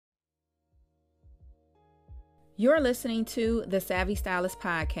You're listening to the Savvy Stylist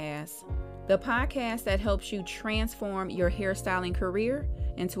Podcast, the podcast that helps you transform your hairstyling career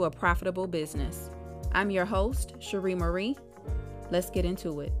into a profitable business. I'm your host, Cherie Marie. Let's get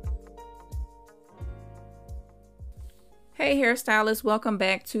into it. Hey hairstylists, welcome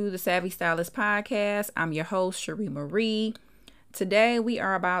back to the Savvy Stylist Podcast. I'm your host, Cherie Marie. Today we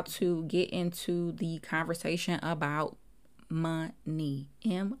are about to get into the conversation about money.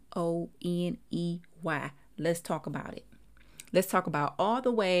 M-O-N-E-Y. Let's talk about it. Let's talk about all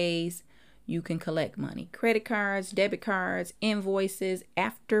the ways you can collect money. Credit cards, debit cards, invoices,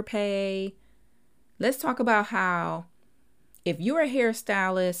 Afterpay. Let's talk about how if you're a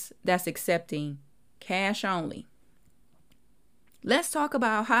hairstylist that's accepting cash only, let's talk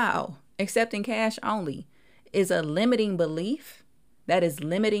about how accepting cash only is a limiting belief that is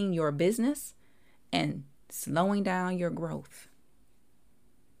limiting your business and slowing down your growth.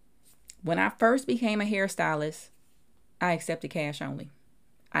 When I first became a hairstylist, I accepted cash only.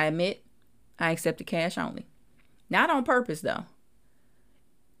 I admit I accepted cash only. Not on purpose, though.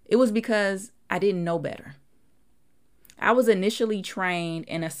 It was because I didn't know better. I was initially trained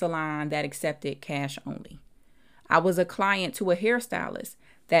in a salon that accepted cash only. I was a client to a hairstylist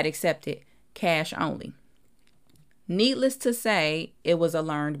that accepted cash only. Needless to say, it was a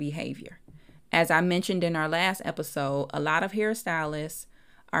learned behavior. As I mentioned in our last episode, a lot of hairstylists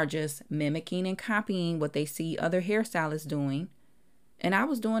are just mimicking and copying what they see other hairstylists doing. And I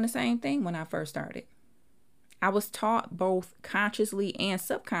was doing the same thing when I first started. I was taught both consciously and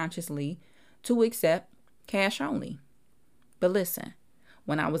subconsciously to accept cash only. But listen,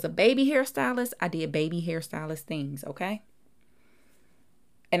 when I was a baby hairstylist, I did baby hairstylist things, okay?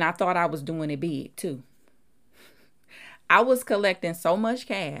 And I thought I was doing it big too. I was collecting so much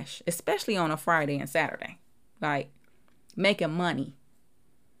cash, especially on a Friday and Saturday, like making money.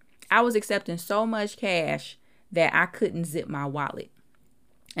 I was accepting so much cash that I couldn't zip my wallet.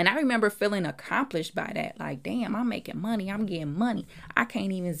 And I remember feeling accomplished by that. Like, damn, I'm making money. I'm getting money. I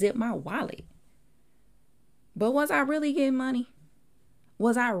can't even zip my wallet. But was I really getting money?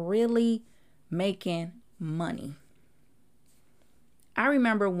 Was I really making money? I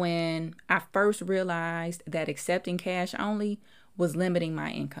remember when I first realized that accepting cash only was limiting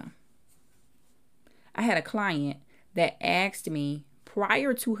my income. I had a client that asked me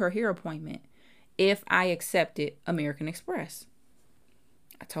prior to her hair appointment if I accepted American Express.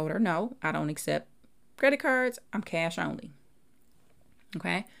 I told her, no, I don't accept credit cards. I'm cash only.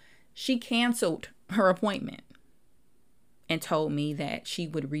 Okay. She canceled her appointment and told me that she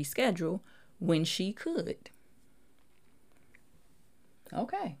would reschedule when she could.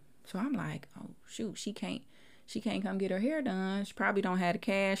 Okay. So I'm like, oh shoot, she can't come get her hair done. She probably don't have the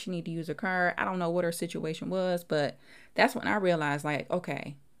cash. She need to use her card. I don't know what her situation was, but that's when I realized, like,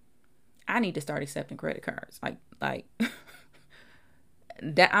 okay, I need to start accepting credit cards. Like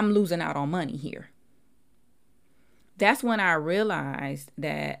that I'm losing out on money here. That's when I realized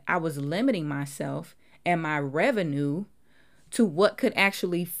that I was limiting myself and my revenue to what could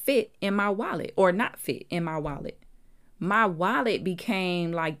actually fit in my wallet or not fit in my wallet. My wallet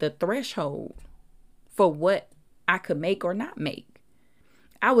became like the threshold for what I could make or not make.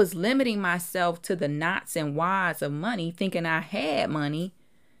 I was limiting myself to the knots and whys of money, thinking I had money,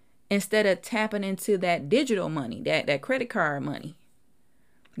 instead of tapping into that digital money, that credit card money,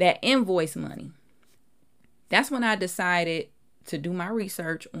 that invoice money. That's when I decided to do my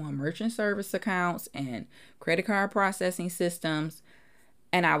research on merchant service accounts and credit card processing systems.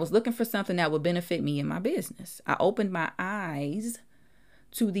 And I was looking for something that would benefit me in my business. I opened my eyes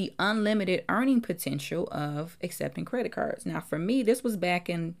to the unlimited earning potential of accepting credit cards. Now, for me, this was back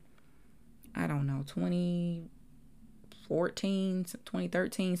in, 2014,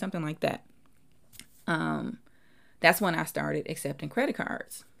 2013, something like that. That's when I started accepting credit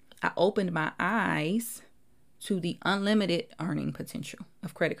cards. I opened my eyes to the unlimited earning potential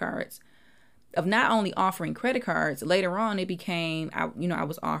of credit cards. Of not only offering credit cards, later on it became, I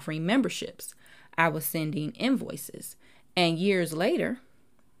was offering memberships. I was sending invoices. And years later,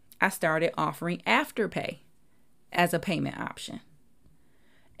 I started offering Afterpay as a payment option.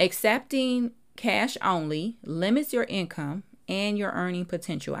 Accepting cash only limits your income and your earning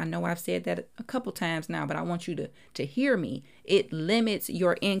potential. I know I've said that a couple times now, but I want you to hear me. It limits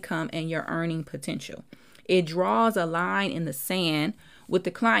your income and your earning potential. It draws a line in the sand with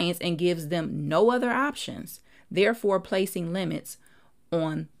the clients and gives them no other options, therefore placing limits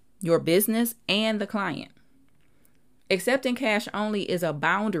on your business and the client. Accepting cash only is a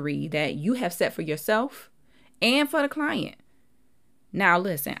boundary that you have set for yourself and for the client. Now,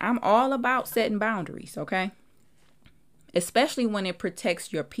 listen, I'm all about setting boundaries, okay? Especially when it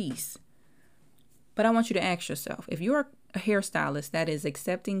protects your peace. But I want you to ask yourself, if you're a hairstylist that is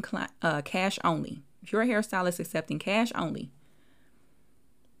accepting cash only, if you're a hairstylist accepting cash only,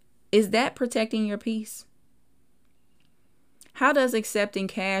 is that protecting your peace? How does accepting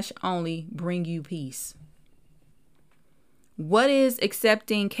cash only bring you peace? What is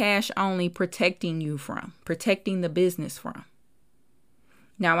accepting cash only protecting you from, protecting the business from?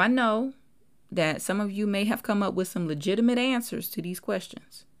 Now, I know that some of you may have come up with some legitimate answers to these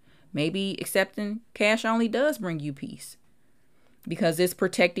questions. Maybe accepting cash only does bring you peace because it's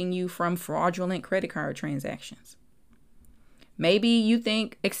protecting you from fraudulent credit card transactions. Maybe you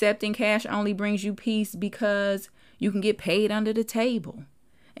think accepting cash only brings you peace because you can get paid under the table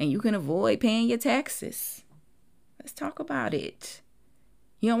and you can avoid paying your taxes. Let's talk about it.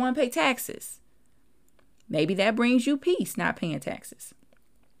 You don't want to pay taxes. Maybe that brings you peace, not paying taxes.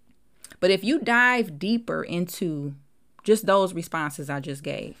 But if you dive deeper into just those responses I just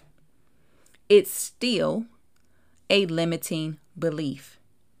gave, it's still a limiting belief.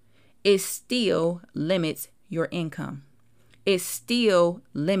 It still limits your income. It still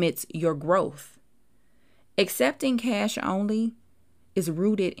limits your growth. Accepting cash only is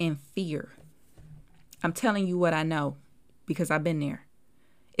rooted in fear. I'm telling you what I know because I've been there.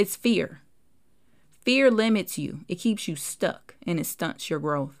 It's fear. Fear limits you. It keeps you stuck and it stunts your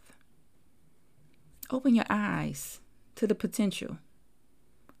growth. Open your eyes to the potential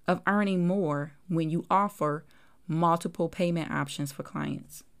of earning more when you offer multiple payment options for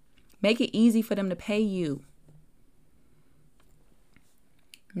clients. Make it easy for them to pay you.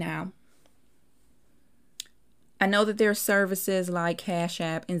 Now, I know that there are services like Cash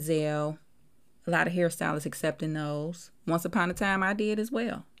App and Zelle. A lot of hairstylists accepting those. Once upon a time, I did as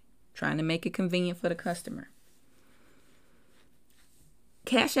well, trying to make it convenient for the customer.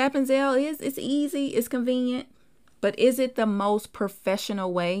 Cash App and Zelle it's easy, it's convenient, but is it the most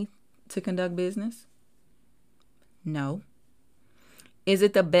professional way to conduct business? No. Is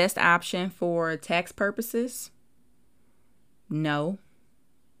it the best option for tax purposes? No.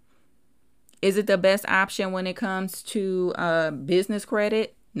 Is it the best option when it comes to business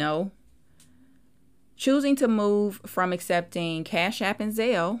credit? No. Choosing to move from accepting Cash App and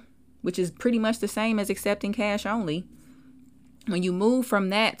Zelle, which is pretty much the same as accepting cash only, when you move from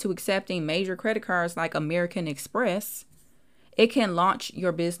that to accepting major credit cards like American Express, it can launch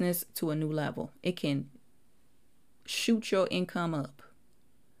your business to a new level. It can shoot your income up.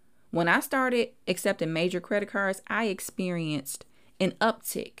 When I started accepting major credit cards, I experienced an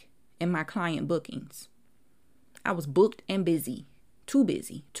uptick in my client bookings. I was booked and busy, too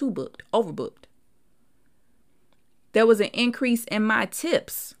booked, overbooked. There was an increase in my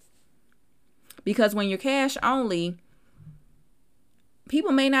tips because when you're cash only,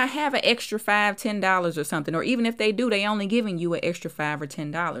 people may not have an extra $5, $10 or something, or even if they do, they only giving you an extra $5 or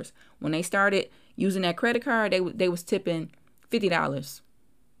 $10. When they started using that credit card, they was tipping $50.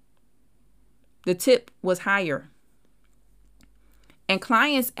 The tip was higher. And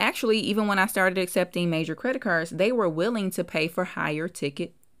clients actually, even when I started accepting major credit cards, they were willing to pay for higher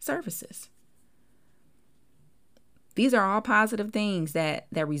ticket services. These are all positive things that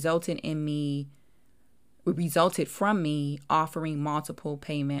resulted from me offering multiple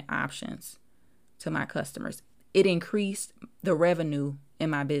payment options to my customers. It increased the revenue in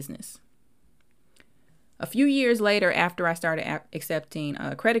my business. A few years later, after I started accepting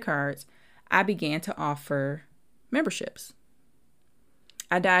credit cards, I began to offer memberships.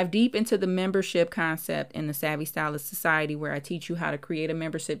 I dive deep into the membership concept in the Savvy Stylist Society, where I teach you how to create a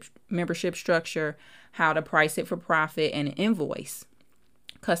membership structure, how to price it for profit, and invoice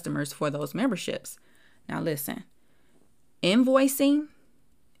customers for those memberships. Now listen, invoicing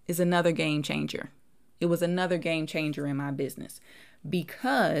is another game changer. It was another game changer in my business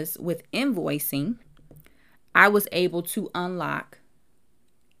because with invoicing, I was able to unlock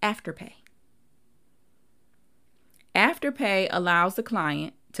Afterpay. Afterpay allows the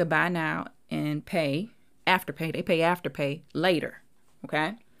client to buy now and pay Afterpay. They pay Afterpay later,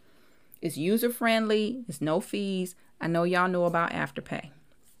 okay? It's user-friendly. It's no fees. I know y'all know about Afterpay.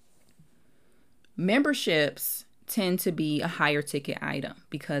 Memberships tend to be a higher ticket item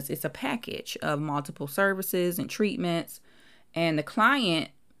because it's a package of multiple services and treatments, and the client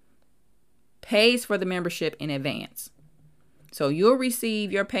pays for the membership in advance. So you'll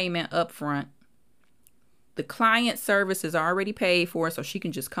receive your payment up front. The client service is already paid for, so she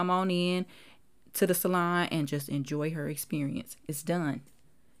can just come on in to the salon and just enjoy her experience. It's done.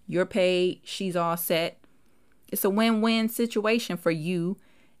 You're paid. She's all set. It's a win-win situation for you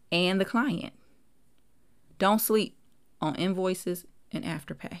and the client. Don't sleep on invoices and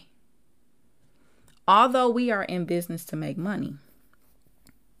Afterpay. Although we are in business to make money,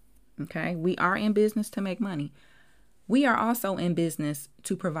 Okay. We are in business to make money. We are also in business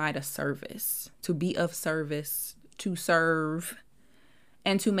to provide a service, to be of service, to serve,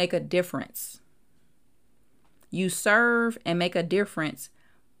 and to make a difference. You serve and make a difference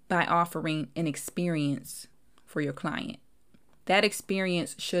by offering an experience for your client. That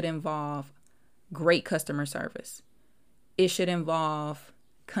experience should involve great customer service. It should involve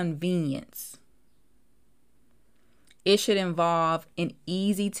convenience. It should involve an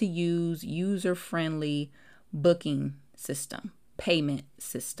easy to use, user-friendly booking system, payment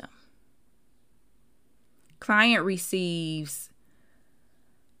system. Client receives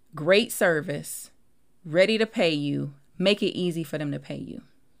great service, ready to pay you. Make it easy for them to pay you.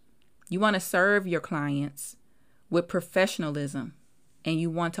 You want to serve your clients with professionalism, and you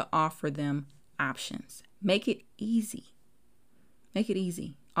want to offer them options. Make it easy. Make it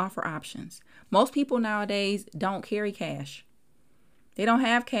easy. Offer options. Most people nowadays don't carry cash. They don't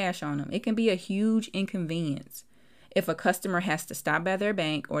have cash on them. It can be a huge inconvenience if a customer has to stop by their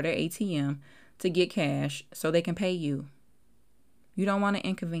bank or their ATM to get cash so they can pay you. You don't want to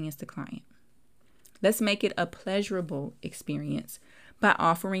inconvenience the client. Let's make it a pleasurable experience by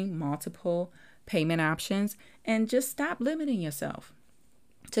offering multiple payment options, and just stop limiting yourself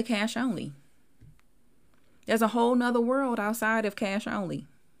to cash only. There's a whole nother world outside of cash only.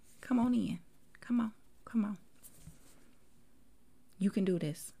 Come on in. Come on. Come on. You can do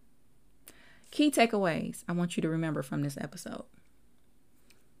this. Key takeaways I want you to remember from this episode.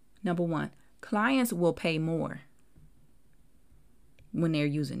 Number 1, clients will pay more when they're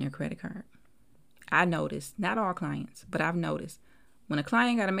using their credit card. I noticed, not all clients, but I've noticed when a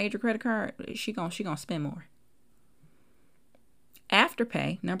client got a major credit card, she gonna spend more.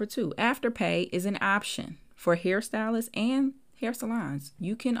 Afterpay, number 2, Afterpay is an option for hairstylists and hair salons.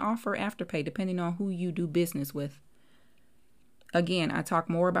 You can offer Afterpay depending on who you do business with. Again, I talk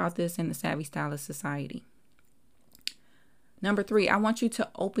more about this in the Savvy Stylist Society. Number 3, I want you to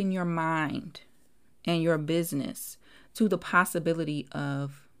open your mind and your business to the possibility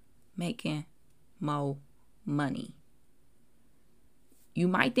of making more money. You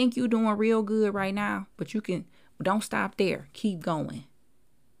might think you're doing real good right now, but don't stop there. Keep going.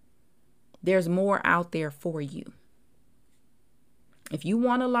 There's more out there for you. If you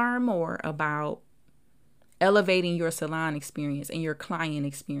want to learn more about elevating your salon experience and your client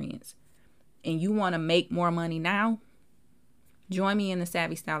experience, and you want to make more money now, join me in the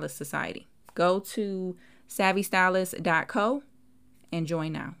Savvy Stylist Society. Go to savvystylist.co and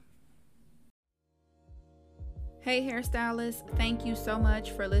join now. Hey hairstylists, thank you so much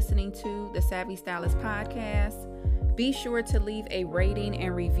for listening to the Savvy Stylist podcast. Be sure to leave a rating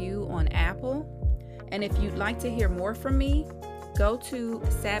and review on Apple. And if you'd like to hear more from me, go to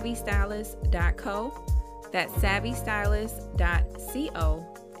savvystylist.co. That's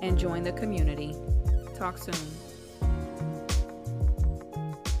savvystylist.co and join the community. Talk soon.